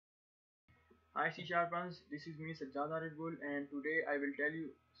Hi C Sharpans, this is me Sajjad Ariful, and today I will tell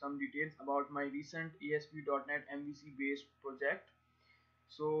you some details about my recent ASP.NET MVC based project.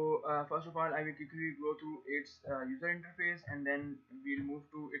 So first of all, I will quickly go through its user interface, and then we'll move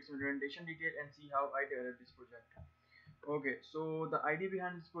to its implementation detail and see how I developed this project. Okay, so the idea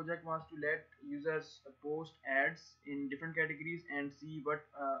behind this project was to let users post ads in different categories and see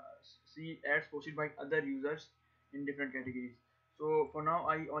ads posted by other users in different categories. So for now,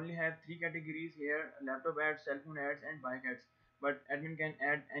 I only have three categories here: laptop ads, cell phone ads, and bike ads. But admin can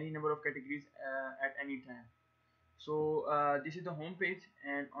add any number of categories at any time. So this is the home page,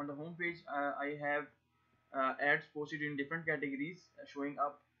 and on the home page, I have ads posted in different categories showing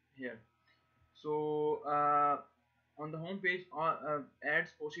up here. So on the home page, all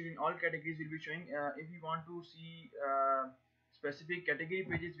ads posted in all categories will be showing. If you want to see specific category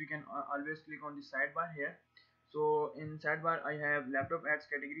pages, we can always click on the sidebar here. So in sidebar, I have laptop ads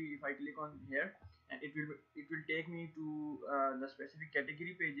category. If I click on here, and it will take me to the specific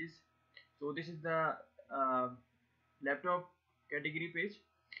category pages. So this is the laptop category page,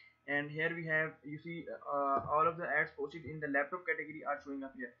 and here we have, you see, all of the ads posted in the laptop category are showing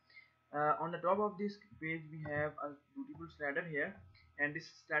up here. On the top of this page, we have a beautiful slider here, and this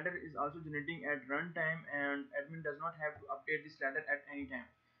slider is also generating at runtime, and admin does not have to update this slider at any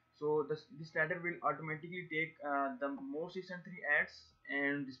time. So this slider will automatically take the most recent three ads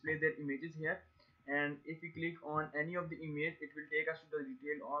and display their images here, and if we click on any of the image, it will take us to the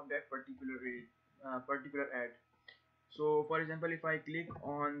detail of that particular ad. So for example, if I click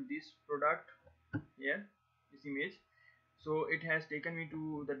on this product here, this image, so it has taken me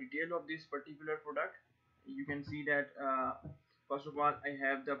to the detail of this particular product. You can see that first of all, I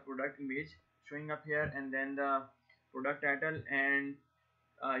have the product image showing up here, and then the product title, and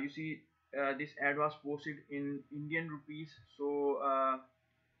you see, this ad was posted in Indian rupees. So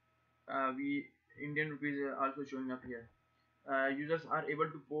we Indian rupees are also showing up here. Users are able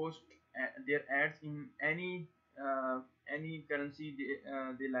to post their ads in any currency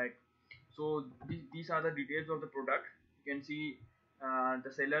they like. So these are the details of the product. You can see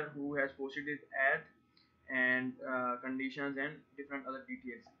the seller who has posted his ad, and conditions and different other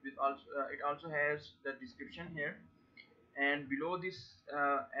details. It also has the description here, and below this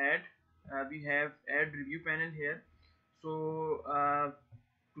ad, we have ad review panel here. So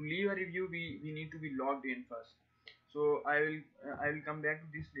to leave a review, we need to be logged in first. So I will come back to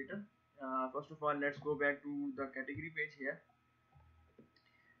this later. First of all, let's go back to the category page here.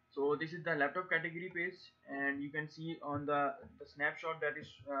 So this is the laptop category page, and you can see on the snapshot, that is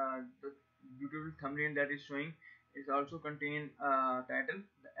the beautiful thumbnail that is showing, is also contain title,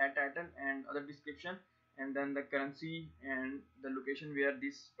 the ad title, and other description, and then the currency and the location where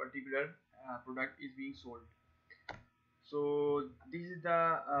this particular product is being sold. So this is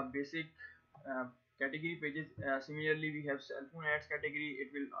the basic category pages. Similarly, we have cell phone ads category.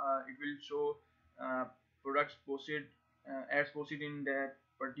 It will show uh, products posted, ads posted in that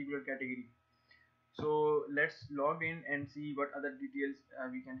particular category. So let's log in and see what other details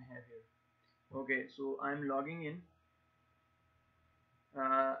we can have here. Okay, so I'm logging in.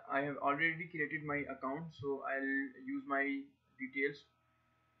 I have already created my account, so I'll use my details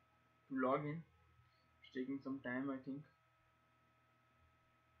to log in. It's taking some time, I think.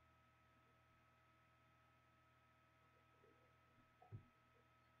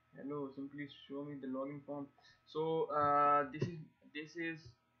 Hello, simply show me the login form. So this is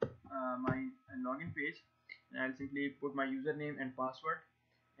my login page, and I'll simply put my username and password,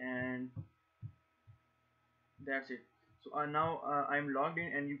 and that's it. So now I'm logged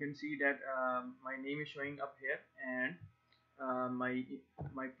in, and you can see that my name is showing up here, and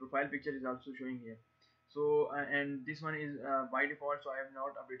my profile picture is also showing here. So and this one is by default, so I have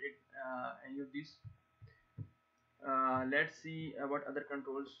not updated any of these. Let's see what other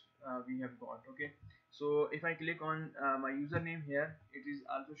controls we have got. Okay, so if I click on my username here, it is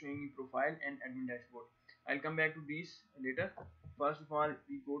also showing me profile and admin dashboard. I'll come back to these later. First of all,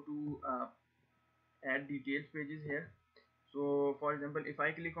 we go to add details pages here. So for example, if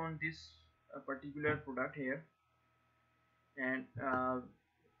I click on this particular product here, and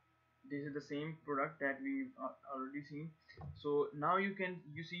this is the same product that we've already seen. So now you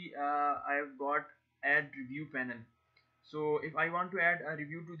see, I have got add review panel. So if I want to add a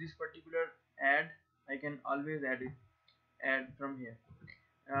review to this particular ad, I can always add from here.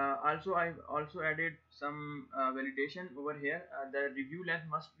 Also, I've also added some validation over here. The review length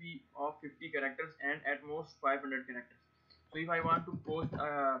must be of 50 characters and at most 500 characters. So if I want to post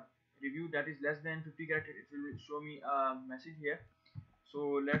a review that is less than 50 characters, it will show me a message here.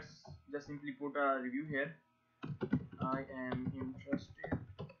 So let's just simply put a review here. I am interested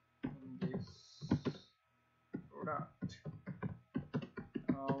in this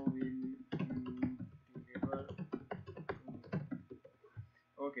how will you deliver to me?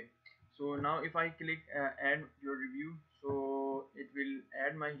 Okay, so now if I click add your review, so it will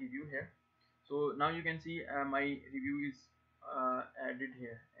add my review here. So now you can see my review is added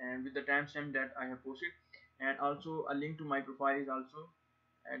here, and with the timestamp that I have posted, and also a link to my profile is also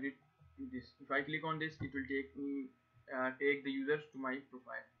added to this. If I click on this, it will take the users to my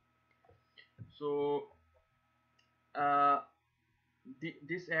profile. So uh,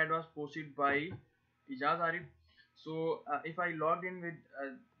 this ad was posted by Ijaz Arif. So if I logged in with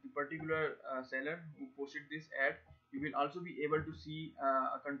the particular seller who posted this ad, you will also be able to see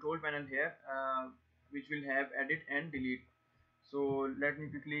a control panel here, which will have edit and delete. So let me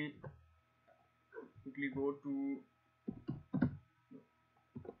quickly go to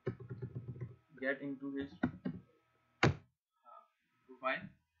get into his profile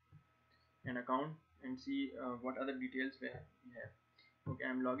and account and see what other details we have. Okay,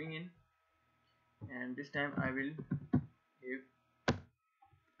 I'm logging in, and this time I will give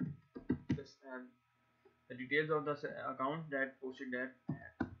this the details of the account that posted that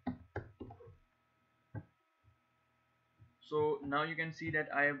ad. So now you can see that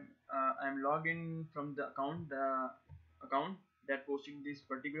I'm logged in from the account that posted this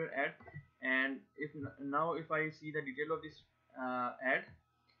particular ad. And if I see the detail of this ad,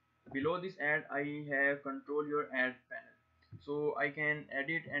 below this ad I have control your ad panel, so I can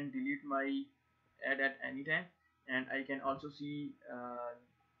edit and delete my ad at any time, and I can also see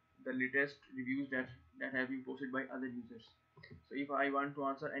the latest reviews that have been posted by other users. So if I want to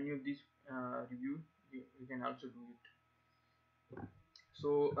answer any of these review, you can also do it.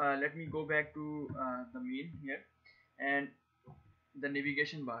 So let me go back to the main here and the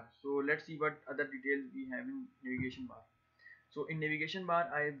navigation bar. So let's see what other details we have in navigation bar. So in navigation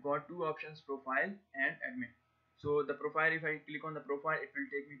bar I've got two options, profile and admin. So the profile, if I click on the profile, it will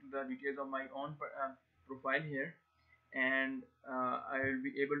take me to the details of my own profile here, and I will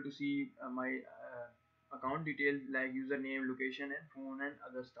be able to see my account details like username, location and phone and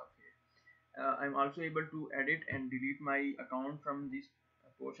other stuff here. I'm also able to edit and delete my account from this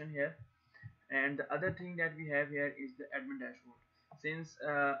portion here. And the other thing that we have here is the admin dashboard. Since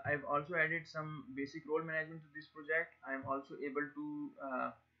I've also added some basic role management to this project, I'm also able to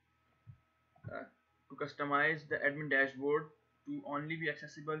customize the admin dashboard to only be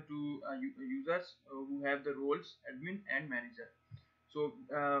accessible to users who have the roles admin and manager. So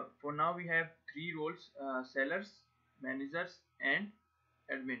for now we have three roles: sellers, managers and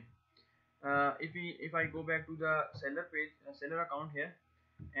admin. If I go back to the seller page, seller account here,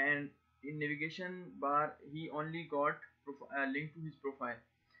 and in navigation bar he only got link to his profile.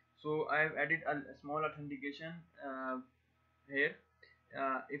 So I have added a small authentication here.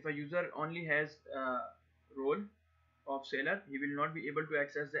 If a user only has role of seller, he will not be able to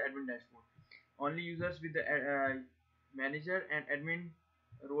access the admin dashboard. Only users with the manager and admin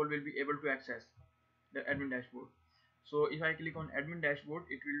role will be able to access the admin dashboard. So if I click on admin dashboard,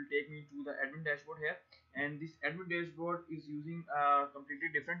 it will take me to the admin dashboard here, and this admin dashboard is using a completely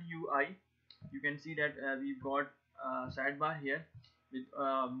different UI. You can see that we've got a sidebar here with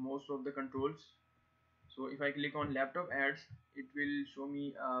most of the controls. So if I click on laptop ads, it will show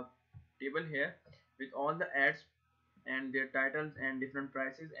me a table here with all the ads and their titles and different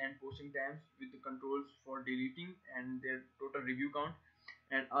prices and posting times, with the controls for deleting and their total review count,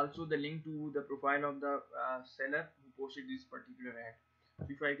 and also the link to the profile of the seller who posted this particular ad. So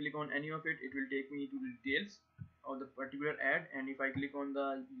if I click on any of it, it will take me to the details of the particular ad, and if I click on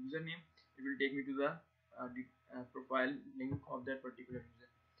the username, it will take me to the profile link of that particular user.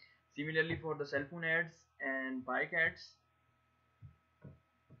 Similarly for the cell phone ads and bike ads,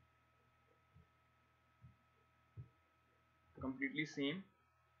 completely same.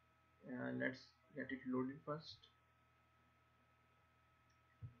 Let's get it loaded first.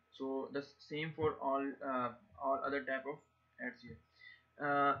 So the same for all other type of ads here.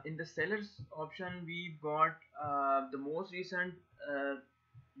 In the sellers option, we got the most recent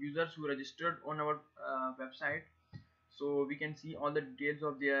users who registered on our website. So we can see all the details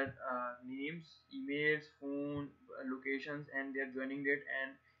of their names, emails, phone, locations and their joining date.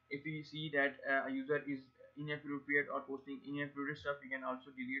 And if we see that a user is inappropriate or posting inappropriate stuff, we can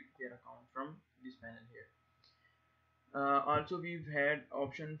also delete their account from this panel here. Also we've had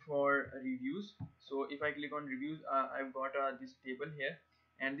option for reviews. So if I click on reviews, I've got this table here,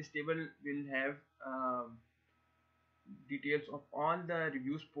 and this table will have details of all the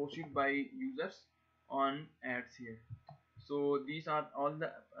reviews posted by users on ads here. So these are all the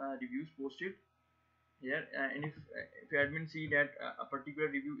reviews posted, here, and if admin see that a particular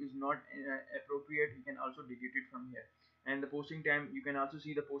review is not appropriate, he can also delete it from here. And the posting time, you can also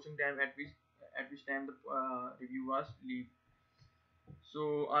see the posting time at which time the review was leave.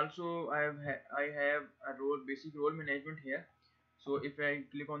 So also I have a role, basic role management here. So if I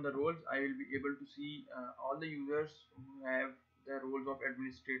click on the roles, I will be able to see all the users who have the roles of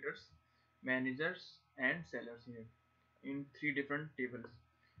administrators, managers and sellers here in three different tables.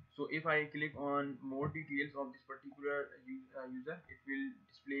 So if I click on more details of this particular user, it will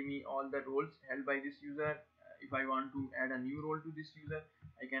display me all the roles held by this user. If I want to add a new role to this user,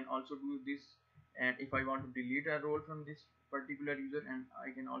 I can also do this. And if I want to delete a role from this particular user, and I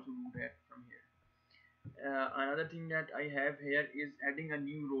can also do that from here. Another thing that I have here is adding a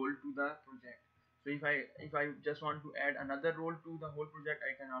new role to the project. So if I just want to add another role to the whole project,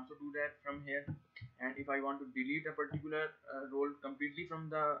 I can also do that from here. And if I want to delete a particular role completely from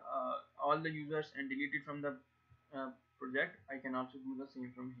the all the users and delete it from the project, I can also do the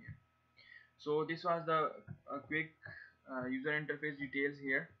same from here. So this was the quick user interface details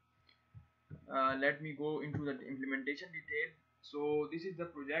here. Let me go into the implementation detail. So this is the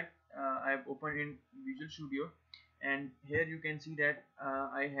project I have opened in Visual Studio, and here you can see that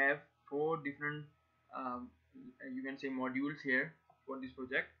I have four different you can say modules here for this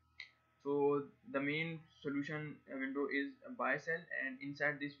project. So the main solution window is buy sell, and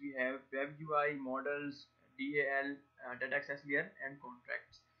inside this we have web UI, models, DAL, data access layer and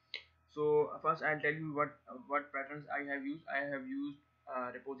contracts. So first I'll tell you what patterns I have used. I have used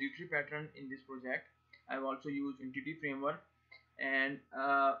repository pattern in this project. I've also used entity framework, and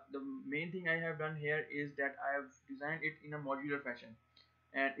the main thing I have done here is that I have designed it in a modular fashion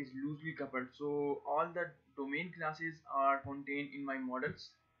and is loosely coupled. So all the domain classes are contained in my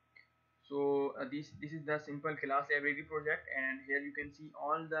models. So this is the simple class library project, and here you can see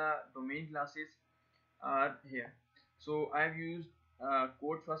all the domain classes are here. So I've used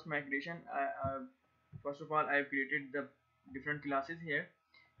code first migration. First of all, I've created the different classes here,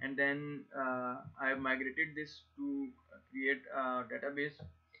 and then I've migrated this to create a database.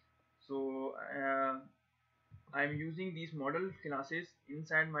 So I'm using these model classes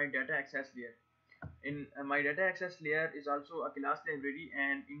inside my data access layer. In my data access layer is also a class library,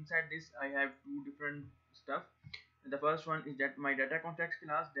 and inside this I have two different stuff. The first one is that my data context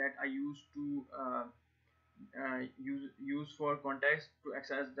class that I use to use for context to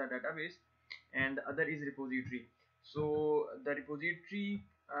access the database, and the other is repository. So the repository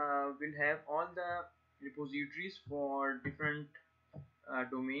will have all the repositories for different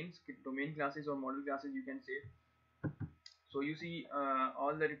domain classes or model classes, you can say. So you see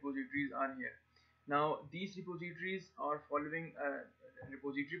all the repositories are here. Now these repositories are following a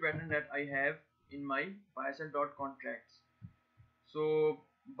repository pattern that I have in my contracts. So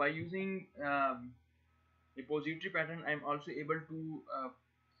by using repository pattern, I'm also able to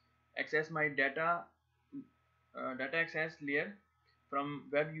access my data access layer from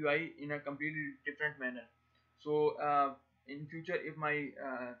web UI in a completely different manner. So in future, if my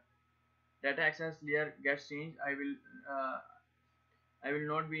data access layer gets changed, I will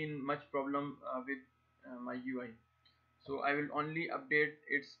not be in much problem with my UI. So I will only update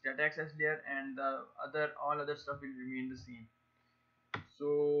its data access layer, and the all other stuff will remain the same.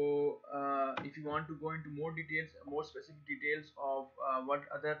 So if you want to go into more details, more specific details of what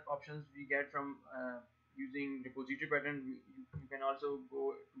other options we get from using repository pattern, you can also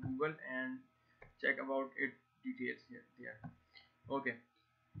go to Google and check about it details here there. Okay,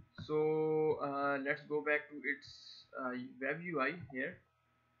 so let's go back to its web UI here.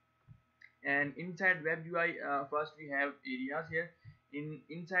 And inside web UI, first we have areas here.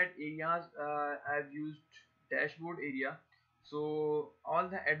 Inside areas, I've used dashboard area. So all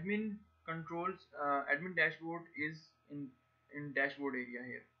the admin controls, admin dashboard is in dashboard area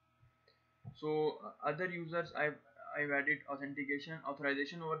here. So other users, I've added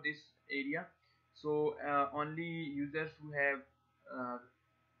authorization over this area. So only users who have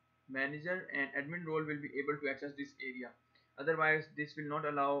manager and admin role will be able to access this area. Otherwise this will not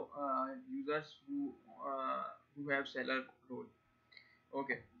allow users who have seller role.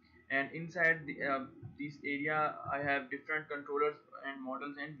 Okay, and inside this area I have different controllers and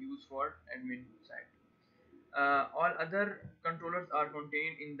models and views for admin side. All other controllers are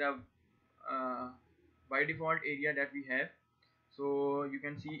contained in the by default area that we have. So you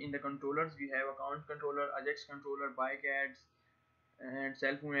can see in the controllers we have account controller, Ajax controller, bike ads, and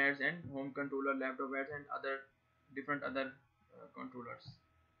cell phone ads, and home controller, laptop ads, and other different other controllers.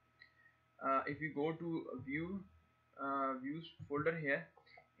 If we go to views folder here,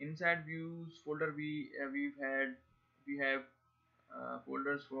 inside views folder we have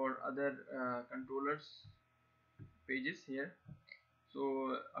folders for other controllers pages here.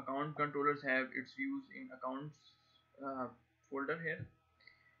 So account controllers have its views in accounts folder here.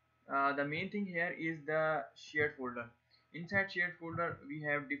 The main thing here is the shared folder. Inside shared folder we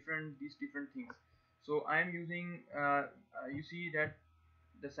have these different things. So I am using you see that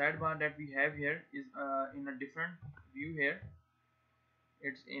the sidebar that we have here is in a different view here.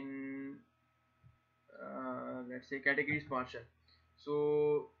 It's in let's say categories partial.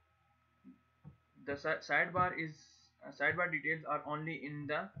 So the sidebar details are only in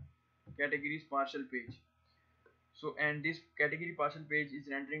the categories partial page. So and this category partial page is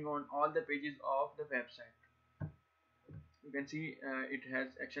rendering on all the pages of the website. You can see it has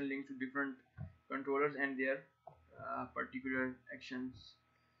action links to different controllers and their particular actions.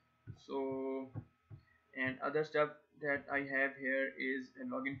 So and other stuff that I have here is a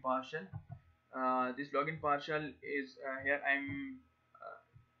login partial. This login partial is here I'm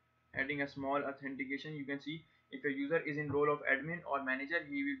adding a small authentication. You can see if a user is in role of admin or manager,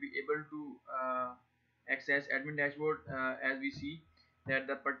 he will be able to access admin dashboard. As we see that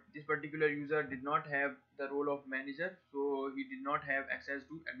this particular user did not have the role of manager, so he did not have access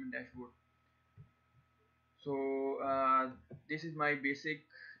to admin dashboard. So this is my basic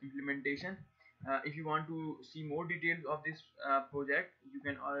implementation. If you want to see more details of this project, you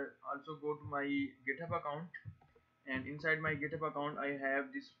can also go to my GitHub account, and inside my GitHub account I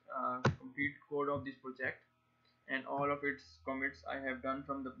have this complete code of this project and all of its commits I have done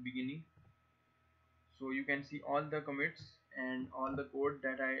from the beginning. So you can see all the commits and all the code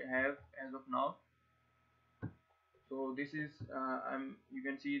that I have as of now. So this is you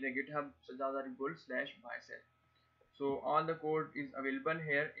can see the GitHub Sajada Rebuild / Bicep. So all the code is available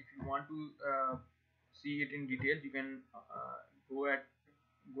here. If you want to see it in detail, you can go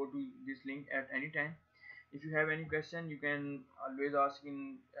to this link at any time. If you have any question, you can always ask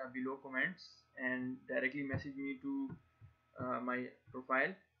in below comments and directly message me to my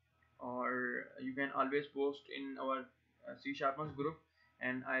profile, or you can always post in our C Sharpens group,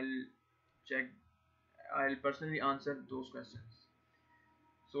 and I'll personally answer those questions.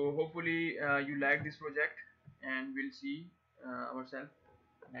 So hopefully you like this project, and we'll see ourselves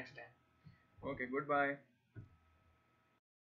next time. Okay, goodbye.